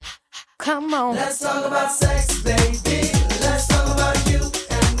Come on. Let's talk about sex, baby. Let's talk about you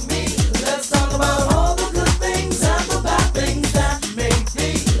and me. Let's talk about all the good things and the bad things that may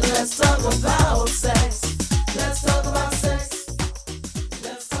be. Let's talk about sex. Let's talk about sex.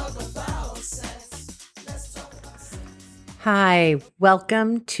 Let's talk about sex. Let's talk about sex. Hi,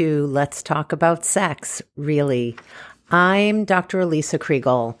 welcome to Let's Talk About Sex, really. I'm Dr. Elisa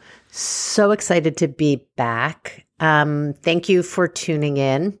Kriegel. So excited to be back. Thank you for tuning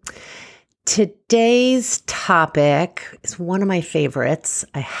in. Today's topic is one of my favorites,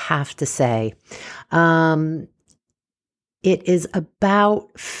 I have to say. It is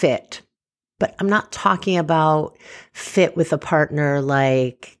about fit, but I'm not talking about fit with a partner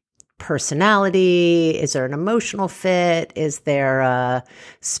like personality. Is there an emotional fit? Is there a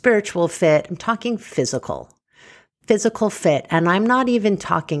spiritual fit? I'm talking physical fit. And I'm not even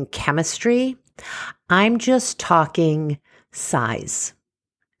talking chemistry. I'm just talking size.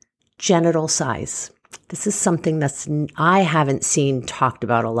 Genital size. This is something I haven't seen talked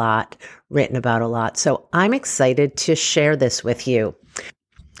about a lot, written about a lot. So I'm excited to share this with you.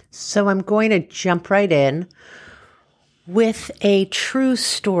 So I'm going to jump right in with a true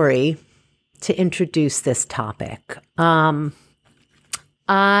story to introduce this topic. I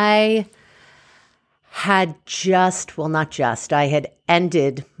had I had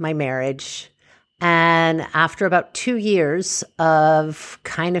ended my marriage. And after about 2 years of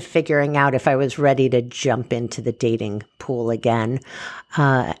kind of figuring out if I was ready to jump into the dating pool again,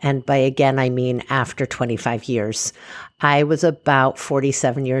 and by again, I mean after 25 years, I was about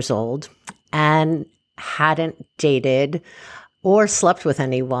 47 years old and hadn't dated or slept with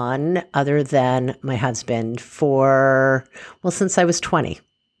anyone other than my husband since I was 20,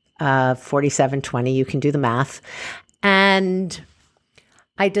 47, 20, you can do the math. And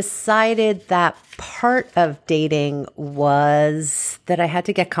I decided that part of dating was that I had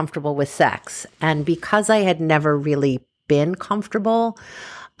to get comfortable with sex. And because I had never really been comfortable,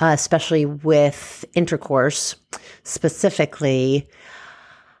 especially with intercourse specifically,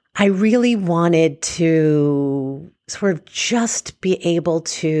 I really wanted to sort of just be able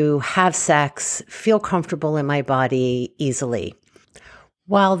to have sex, feel comfortable in my body easily.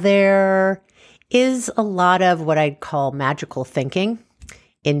 While there is a lot of what I'd call magical thinking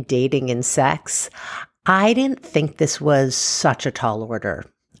in dating and sex, I didn't think this was such a tall order.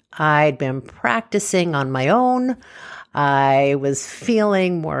 I'd been practicing on my own. I was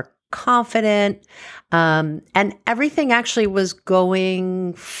feeling more confident, and everything actually was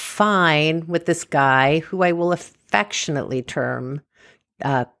going fine with this guy who I will affectionately term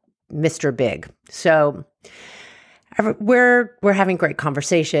Mr. Big. So we're having great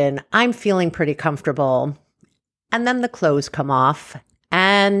conversation. I'm feeling pretty comfortable. And then the clothes come off.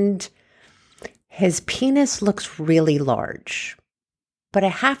 And his penis looks really large. But I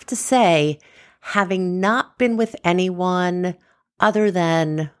have to say, having not been with anyone other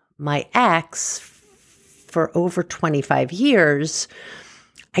than my ex for over 25 years,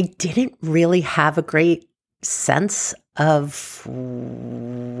 I didn't really have a great sense of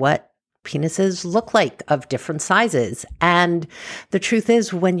what penises look like of different sizes. And the truth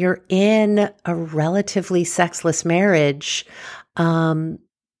is, when you're in a relatively sexless marriage,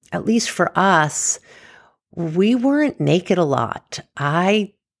 at least for us, we weren't naked a lot.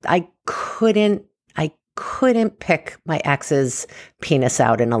 I couldn't pick my ex's penis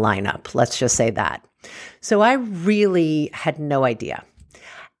out in a lineup. Let's just say that. So I really had no idea.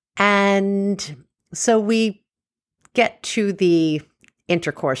 And so we get to the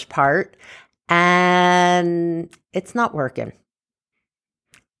intercourse part and it's not working.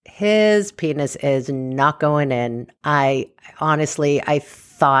 His penis is not going in. I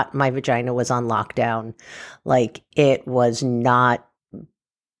thought my vagina was on lockdown. Like it was not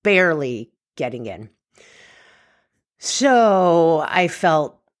barely getting in. So I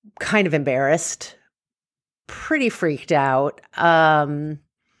felt kind of embarrassed, pretty freaked out,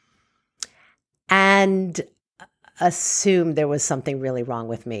 and assumed there was something really wrong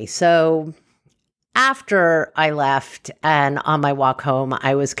with me. So after I left and on my walk home,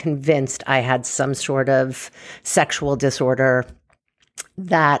 I was convinced I had some sort of sexual disorder,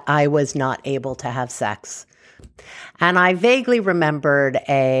 that I was not able to have sex. And I vaguely remembered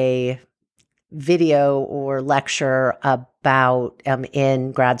a video or lecture about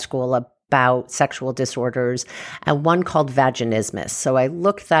in grad school about sexual disorders, and one called vaginismus. So I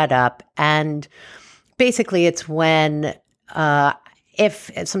looked that up, and basically it's when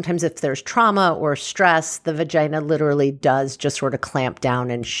if there's trauma or stress, the vagina literally does just sort of clamp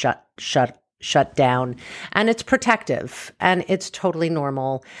down and shut down, and it's protective and it's totally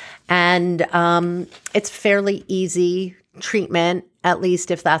normal. And it's fairly easy treatment, at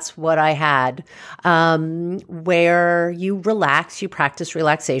least if that's what I had, where you relax, you practice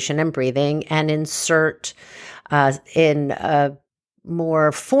relaxation and breathing and insert in a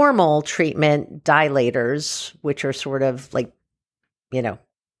more formal treatment dilators, which are sort of like,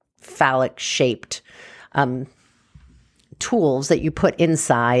 phallic shaped tools that you put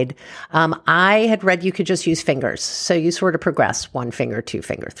inside. I had read you could just use fingers. So you sort of progress 1 finger, 2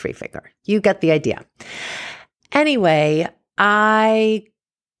 finger, 3 finger. You get the idea. Anyway, I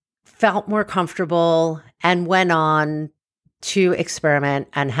felt more comfortable and went on to experiment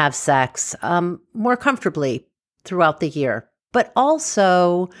and have sex more comfortably throughout the year, but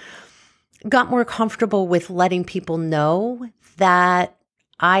also got more comfortable with letting people know that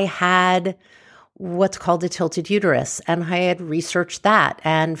I had what's called a tilted uterus. And I had researched that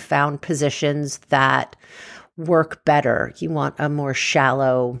and found positions that work better. You want a more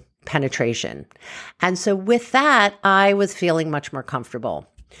shallow penetration. And so with that, I was feeling much more comfortable.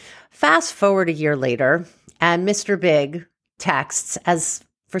 Fast forward a year later, and Mr. Big texts, as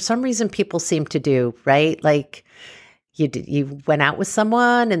for some reason people seem to do, right? Like you went out with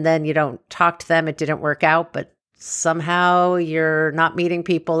someone and then you don't talk to them. It didn't work out, but somehow you're not meeting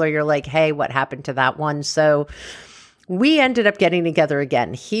people, or you're like, hey, what happened to that one? So we ended up getting together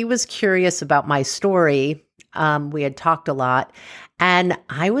again. He was curious about my story. We had talked a lot, and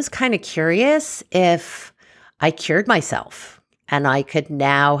I was kind of curious if I cured myself and I could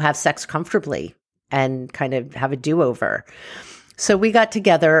now have sex comfortably and kind of have a do-over. So we got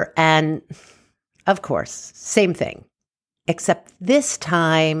together, and of course, same thing. Except this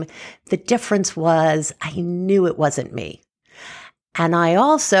time, the difference was I knew it wasn't me. And I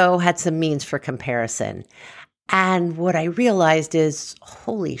also had some means for comparison. And what I realized is,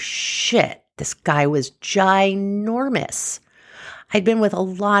 holy shit, this guy was ginormous. I'd been with a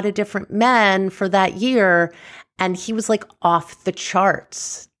lot of different men for that year, and he was like off the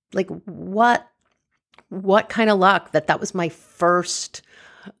charts. Like what kind of luck that was my first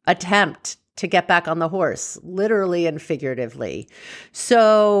attempt to get back on the horse, literally and figuratively.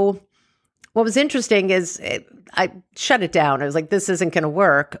 So what was interesting is I shut it down. I was like, this isn't going to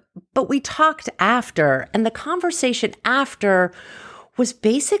work. But we talked after, and the conversation after was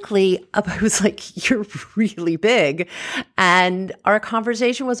basically about, it was like, you're really big. And our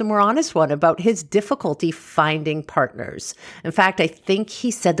conversation was a more honest one about his difficulty finding partners. In fact, I think he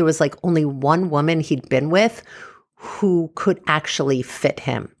said there was like only one woman he'd been with who could actually fit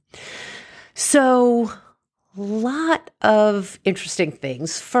him. So, a lot of interesting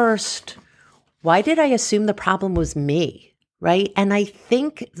things. First, why did I assume the problem was me, right? And I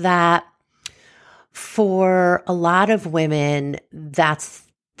think that for a lot of women, that's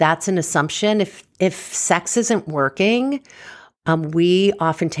an assumption. If sex isn't working, we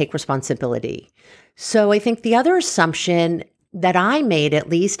often take responsibility. So I think the other assumption that I made, at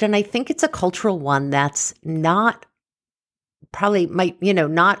least, and I think it's a cultural one that's not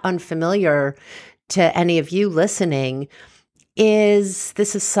not unfamiliar to any of you listening, is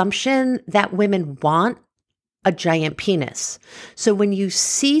this assumption that women want a giant penis. So when you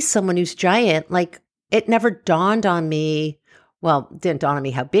see someone who's giant, like, it never dawned on me, well, it didn't dawn on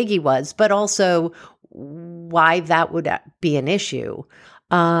me how big he was, but also why that would be an issue.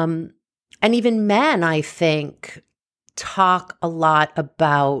 And even men, I think, talk a lot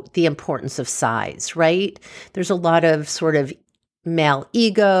about the importance of size, right? There's a lot of sort of male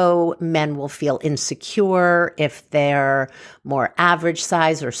ego. Men will feel insecure if they're more average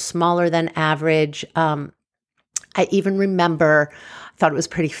size or smaller than average. I even remember, I thought it was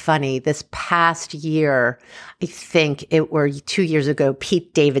pretty funny, this past year, I think it were 2 years ago,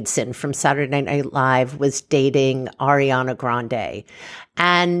 Pete Davidson from Saturday Night Live was dating Ariana Grande.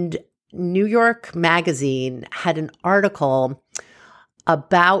 And New York Magazine had an article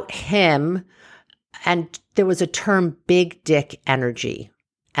about him, and there was a term, big dick energy.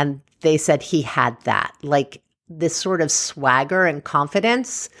 And they said he had that, like this sort of swagger and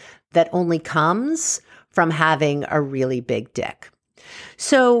confidence that only comes from having a really big dick.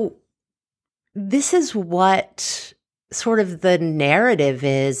 So this is what sort of the narrative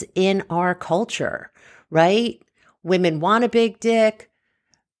is in our culture, right? Women want a big dick.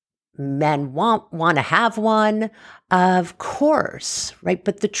 Men want to have one, of course, right?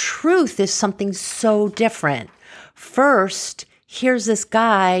 But the truth is something so different. First, here's this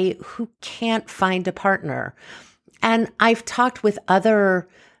guy who can't find a partner. And I've talked with other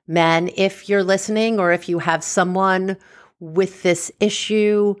men, if you're listening or if you have someone with this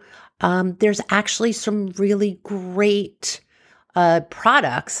issue, there's actually some really great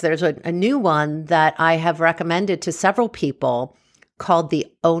products. There's a new one that I have recommended to several people called the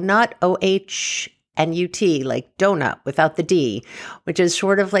ONUT, OHNUT, N-U-T, like donut without the D, which is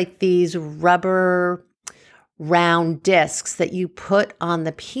sort of like these rubber round discs that you put on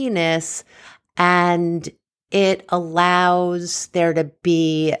the penis, and it allows there to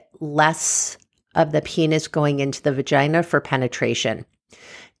be less of the penis going into the vagina for penetration.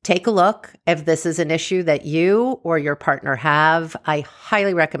 Take a look if this is an issue that you or your partner have. I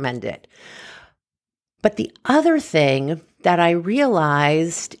highly recommend it. But the other thing that I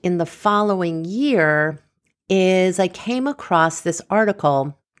realized in the following year is I came across this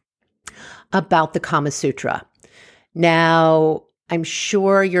article about the Kama Sutra. Now, I'm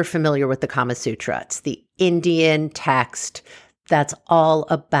sure you're familiar with the Kama Sutra. It's the Indian text that's all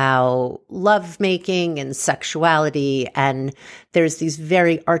about lovemaking and sexuality. And there's these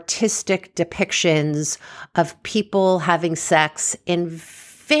very artistic depictions of people having sex in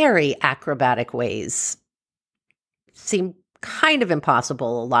very acrobatic ways. Seem kind of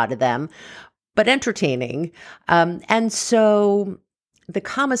impossible, a lot of them, but entertaining. And so the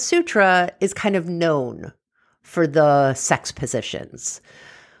Kama Sutra is kind of known for the sex positions.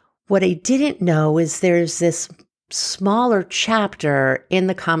 What I didn't know is there's this smaller chapter in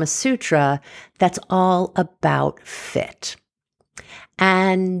the Kama Sutra that's all about fit.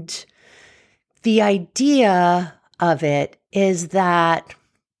 And the idea of it is that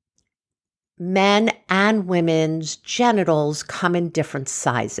men and women's genitals come in different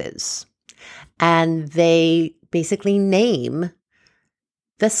sizes, and they basically name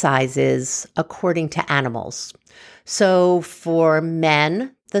the sizes according to animals. So for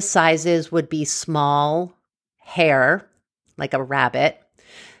men, the sizes would be small hare, like a rabbit,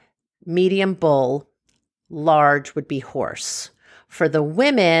 medium bull, large would be horse. For the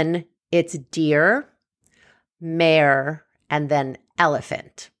women, it's deer, mare, and then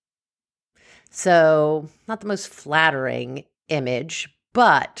elephant. So not the most flattering image,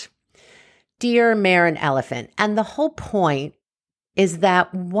 but deer, mare, and elephant. And the whole point is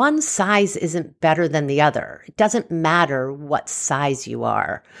that one size isn't better than the other. It doesn't matter what size you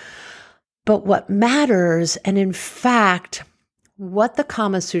are. But what matters, and in fact, what the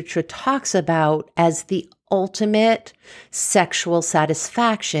Kama Sutra talks about as the ultimate sexual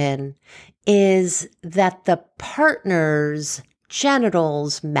satisfaction, is that the partner's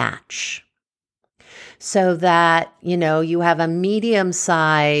genitals match. So that, you have a medium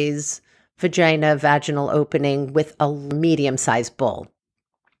size vagina, vaginal opening with a medium-sized bull.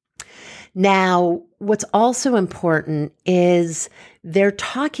 Now, what's also important is they're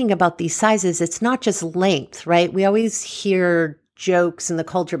talking about these sizes. It's not just length, right? We always hear jokes in the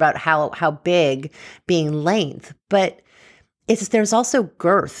culture about how big being length, but there's also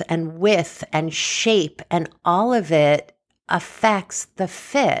girth and width and shape, and all of it affects the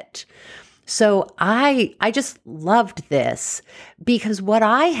fit. So I just loved this, because what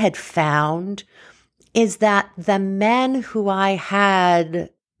I had found is that the men who I had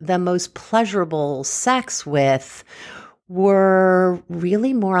the most pleasurable sex with were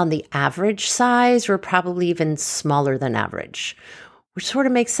really more on the average size, or probably even smaller than average, which sort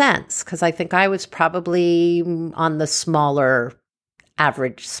of makes sense, because I think I was probably on the smaller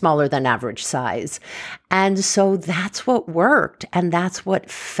than average size. And so that's what worked, and that's what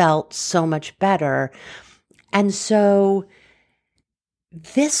felt so much better. And so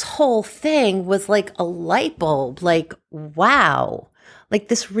this whole thing was like a light bulb, like, wow, like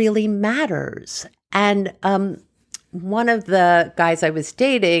this really matters. And one of the guys I was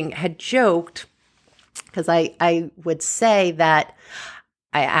dating had joked, because I would say that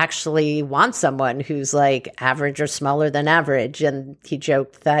I actually want someone who's like average or smaller than average. And he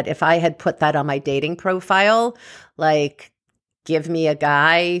joked that if I had put that on my dating profile, like, give me a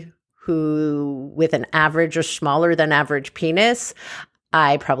guy who with an average or smaller than average penis,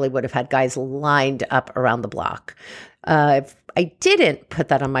 I probably would have had guys lined up around the block. I didn't put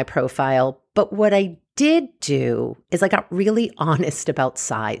that on my profile, but what I did do is I got really honest about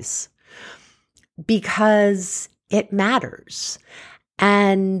size, because it matters.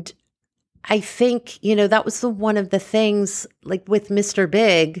 And I think, that was one of the things, like with Mr.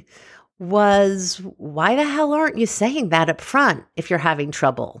 Big, was why the hell aren't you saying that up front if you're having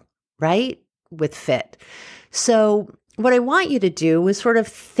trouble, right, with fit? So what I want you to do is sort of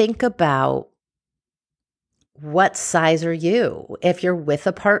think about, what size are you? If you're with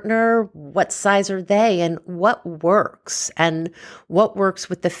a partner, what size are they, and what works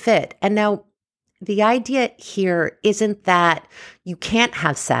with the fit? And now, the idea here isn't that you can't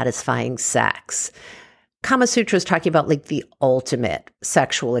have satisfying sex. Kama Sutra is talking about like the ultimate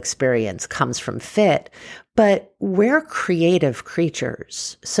sexual experience comes from fit, but we're creative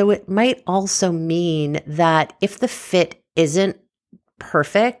creatures. So it might also mean that if the fit isn't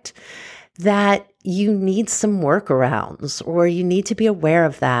perfect, that you need some workarounds, or you need to be aware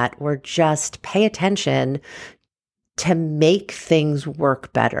of that, or just pay attention to make things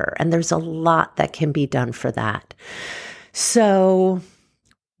work better. And there's a lot that can be done for that. So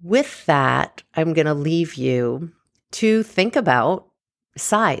with that, I'm going to leave you to think about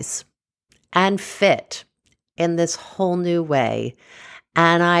size and fit in this whole new way.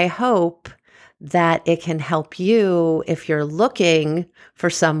 And I hope that it can help you, if you're looking for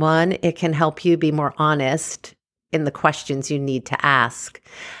someone, it can help you be more honest in the questions you need to ask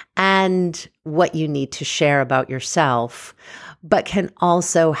and what you need to share about yourself, but can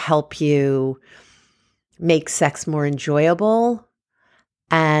also help you make sex more enjoyable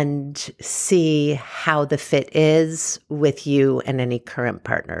and see how the fit is with you and any current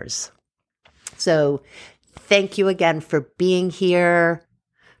partners. So thank you again for being here.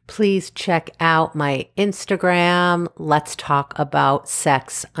 Please check out my Instagram, Let's Talk About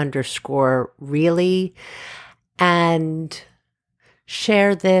Sex _really, and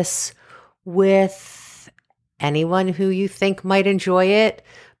share this with anyone who you think might enjoy it,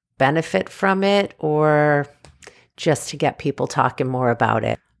 benefit from it, or just to get people talking more about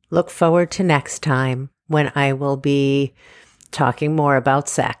it. Look forward to next time when I will be talking more about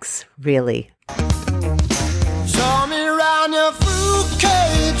sex, really. Show me around your fruit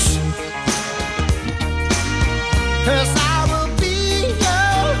cage, 'cause